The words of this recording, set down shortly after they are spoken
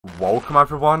Welcome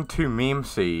everyone to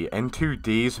MemeC. In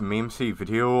today's MemeC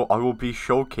video, I will be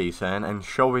showcasing and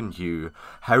showing you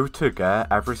how to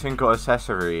get every single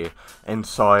accessory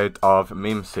inside of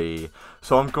MemeC.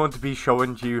 So I'm going to be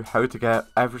showing you how to get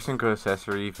every single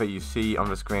accessory that you see on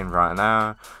the screen right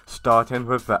now, starting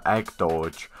with the egg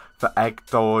dodge. The egg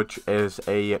dodge is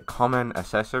a common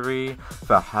accessory.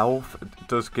 The health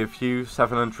does give you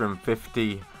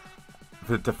 750.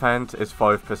 The defense is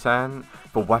 5%,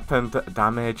 the weapon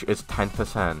damage is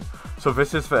 10%. So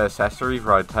this is the accessory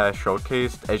right there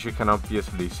showcased, as you can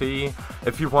obviously see.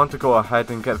 If you want to go ahead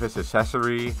and get this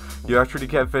accessory, you actually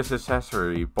get this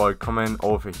accessory by coming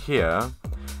over here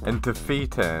and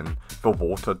defeating the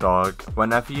water dog.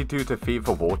 Whenever you do defeat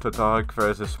the water dog, there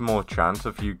is a small chance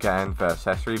of you getting the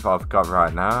accessory that I've got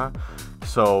right now.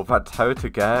 So that's how to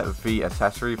get the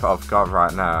accessory that I've got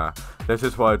right now. This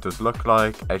is what it does look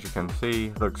like. As you can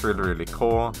see, looks really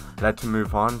cool. Let's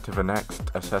move on to the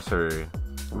next accessory.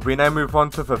 We now move on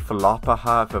to the flopper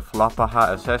hat. The flopper hat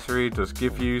accessory does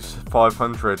give you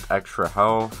 500 extra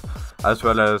health, as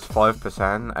well as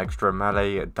 5% extra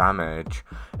melee damage.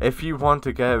 If you want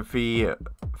to get the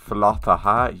flopper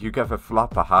hat, you get the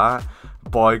flopper hat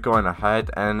by going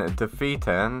ahead and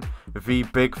defeating the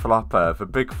big flopper. The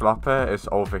big flopper is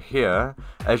over here,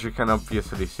 as you can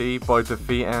obviously see. By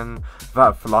defeating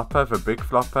that flopper, the big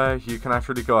flopper, you can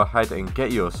actually go ahead and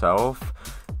get yourself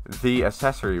the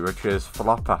accessory, which is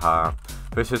flopper hat.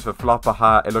 This is the flopper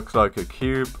hat. It looks like a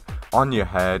cube on your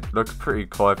head. Looks pretty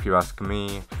cool if you ask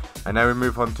me. And now we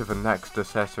move on to the next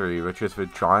accessory, which is the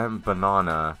giant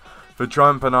banana. The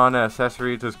giant banana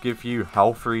accessory does give you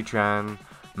health regen,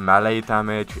 melee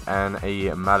damage, and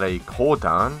a melee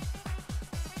cooldown.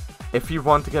 If you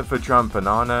want to get the giant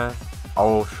banana,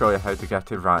 I'll show you how to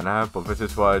get it right now, but this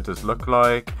is what it does look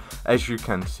like, as you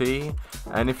can see.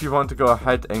 And if you want to go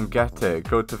ahead and get it,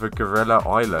 go to the Gorilla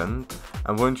Island.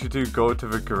 And once you do go to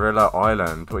the Gorilla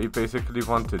Island, what you basically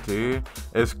want to do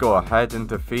is go ahead and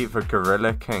defeat the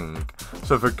Gorilla King.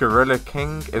 So the Gorilla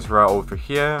King is right over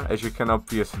here, as you can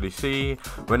obviously see.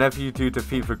 Whenever you do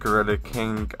defeat the Gorilla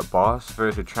King boss, there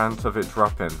is a chance of it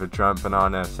dropping the giant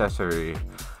banana accessory.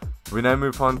 We now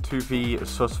move on to the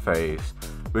sus face,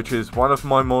 which is one of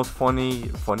my most well,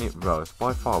 it's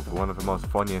by far one of the most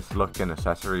funniest looking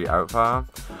accessory out there.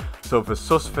 So the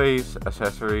sus face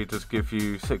accessory does give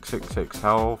you 666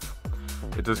 health.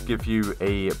 It does give you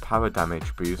a power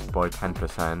damage boost by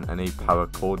 10% and a power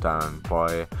cooldown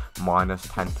by minus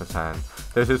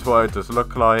 10%. This is what it does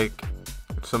look like.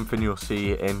 It's something you'll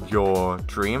see in your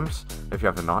dreams if you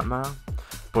have a nightmare.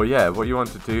 But yeah, what you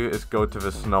want to do is go to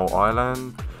the Snow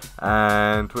Island.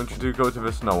 And once you do go to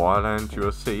the Snow Island, you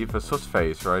will see the sus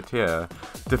face right here.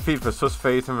 Defeat the sus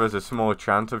face and there's a small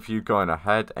chance of you going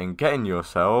ahead and getting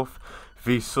yourself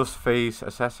the sus face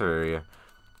accessory.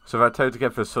 So that's how to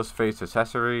get the sus face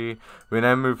accessory. We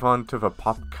now move on to the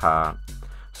pop cat.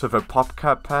 So the pop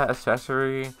cat pet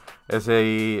accessory is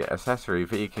a accessory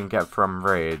that you can get from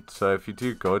raid. So if you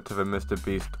do go to the Mr.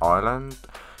 Beast Island,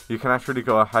 you can actually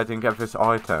go ahead and get this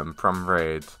item from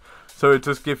raid. So it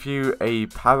does give you a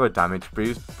power damage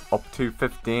boost up to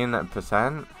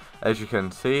 15%, as you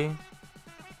can see.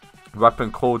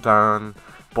 Weapon cooldown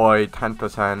by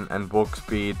 10% and walk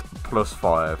speed plus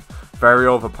 5. Very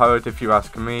overpowered if you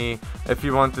ask me. If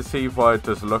you want to see what it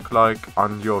does look like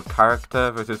on your character,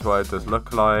 this is what it does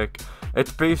look like.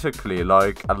 It's basically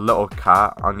like a little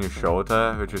cat on your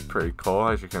shoulder, which is pretty cool,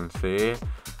 as you can see.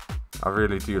 I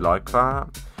really do like that.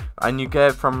 And you get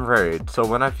it from raid. So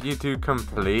whenever you do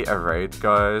complete a raid,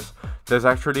 guys, there's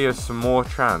actually a small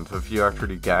chance of you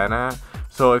actually getting it.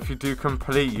 So if you do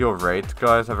complete your raid,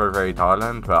 guys, of a raid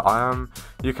island where I am,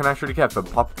 you can actually get the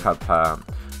pop cat pet.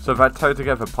 So that's how to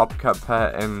get the pop cat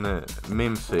pet in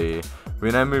MemeC.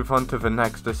 We now move on to the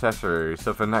next accessory.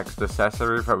 So the next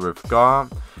accessory that we've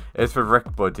got is the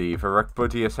Rick Buddy. The Rick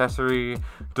Buddy accessory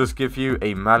does give you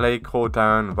a melee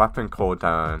cooldown, weapon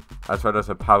cooldown, as well as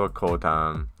a power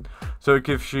cooldown. So it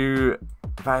gives you,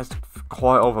 that is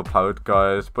quite overpowered,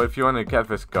 guys, but if you want to get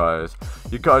this, guys,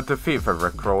 you gotta defeat the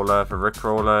Rickroller. The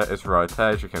Rickroller is right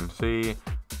there, as you can see.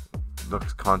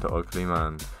 Looks kinda ugly,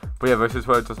 man. But yeah, this is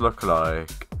what it does look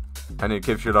like. And it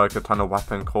gives you like a ton of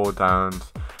weapon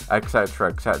cooldowns, etc,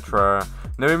 etc.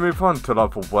 Now we move on to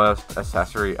like the worst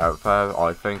accessory out there,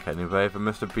 I think anyway, the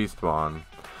Mr. Beast one.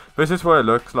 This is what it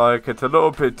looks like. It's a little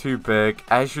bit too big,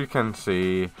 as you can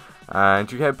see,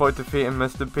 and you get it by defeating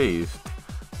Mr. Beast.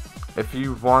 If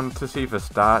you want to see the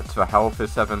stats, the health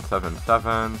is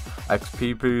 777,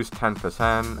 XP boost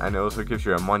 10%, and it also gives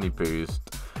you a money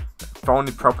boost. The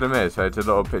only problem is that it's a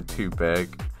little bit too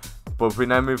big. But we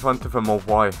now move on to the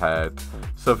Mawai head.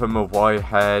 So the Mawai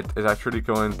head is actually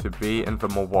going to be in the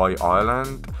Mawai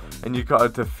Island, and you gotta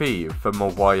defeat the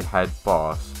Mawai head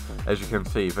boss. As you can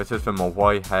see, this is the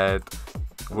Mawai head.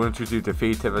 Once you do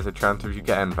defeat it, there's a chance of you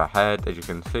getting the head, as you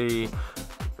can see.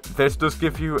 This does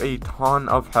give you a ton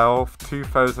of health,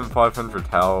 2,500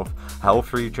 health,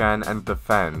 health regen, and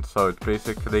defense. So it's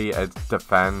basically a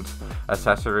defense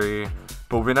accessory.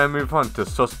 But we now move on to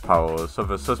sus powers. So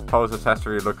the sus powers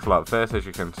accessory looks like this, as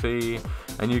you can see,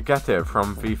 and you get it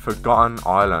from the Forgotten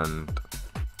Island.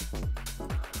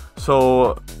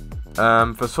 So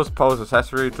the sus powers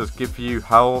accessory does give you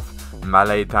health,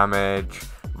 melee damage,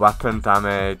 weapon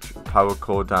damage, power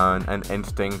cooldown, and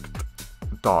instinct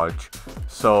dodge.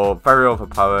 So very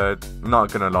overpowered,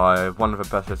 not gonna lie, one of the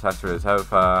best accessories out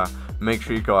there. Make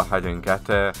sure you go ahead and get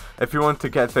it. If you want to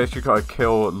get this, you gotta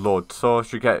kill Lord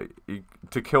Sus.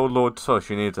 To kill Lord Sus,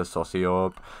 you need a Sussy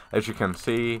Orb, as you can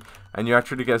see, and you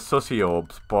actually get Sussy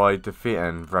Orbs by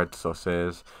defeating red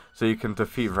Susses. So you can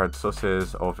defeat red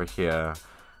Susses over here.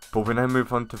 But we now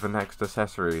move on to the next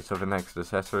accessory. So the next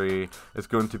accessory is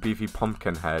going to be the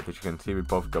pumpkin head. As you can see, we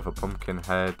both got the pumpkin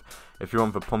head. If you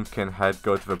want the pumpkin head,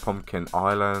 go to the pumpkin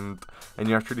island, and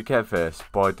you actually get this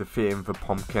by defeating the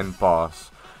pumpkin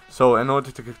boss. So in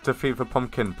order to defeat the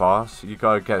pumpkin boss, you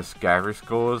gotta get scary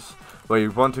scores, where you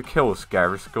want to kill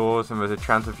scary scores, and there's a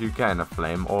chance of you getting a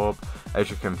flame orb, as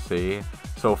you can see.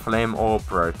 So flame orb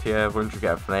right here. Once you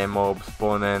get a flame orb,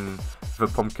 spawn in the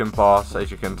pumpkin boss, as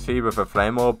you can see with the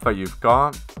flame orb that you've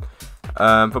got.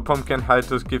 The pumpkin head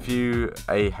does give you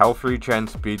a health regen,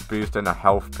 speed boost, and a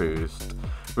health boost.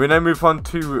 We now move on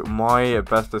to my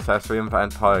best accessory in the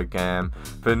entire game,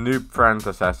 the Noob Friend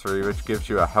accessory, which gives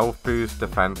you a health boost,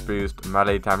 defense boost,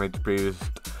 melee damage boost,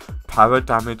 power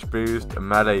damage boost,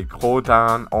 melee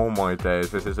cooldown. Oh my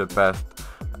days, this is the best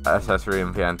accessory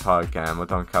in the entire game. I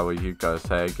don't care what you guys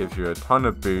say, it gives you a ton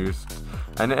of boosts,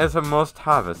 and it is a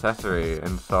must-have accessory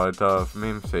inside of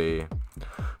Memesy.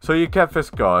 So you get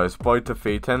this, guys, by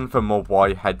defeating the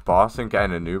Mawai head boss and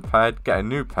getting a noob head. Get a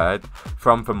noob head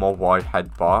from the Mawai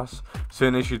head boss.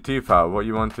 Soon as you do that, what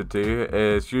you want to do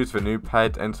is use the noob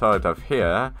head inside of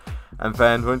here. And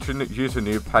then once you use the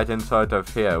noob head inside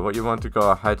of here, what you want to go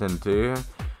ahead and do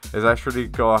is actually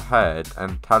go ahead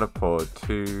and teleport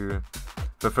to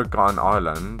the Forgotten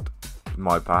Island.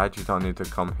 My bad, you don't need to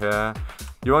come here.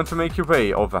 You want to make your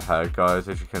way over here, guys,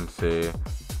 as you can see.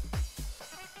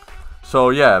 So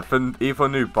yeah, the evil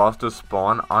noob boss does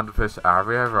spawn on this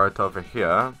area right over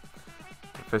here.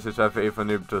 This is where the evil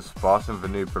noob does spawn in the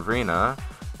noob arena.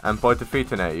 And by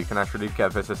defeating it, you can actually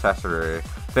get this accessory.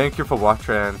 Thank you for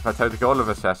watching. That's how to get all of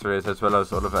the accessories, as well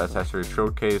as all of the accessories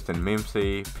showcased in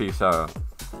Memesy. Peace out.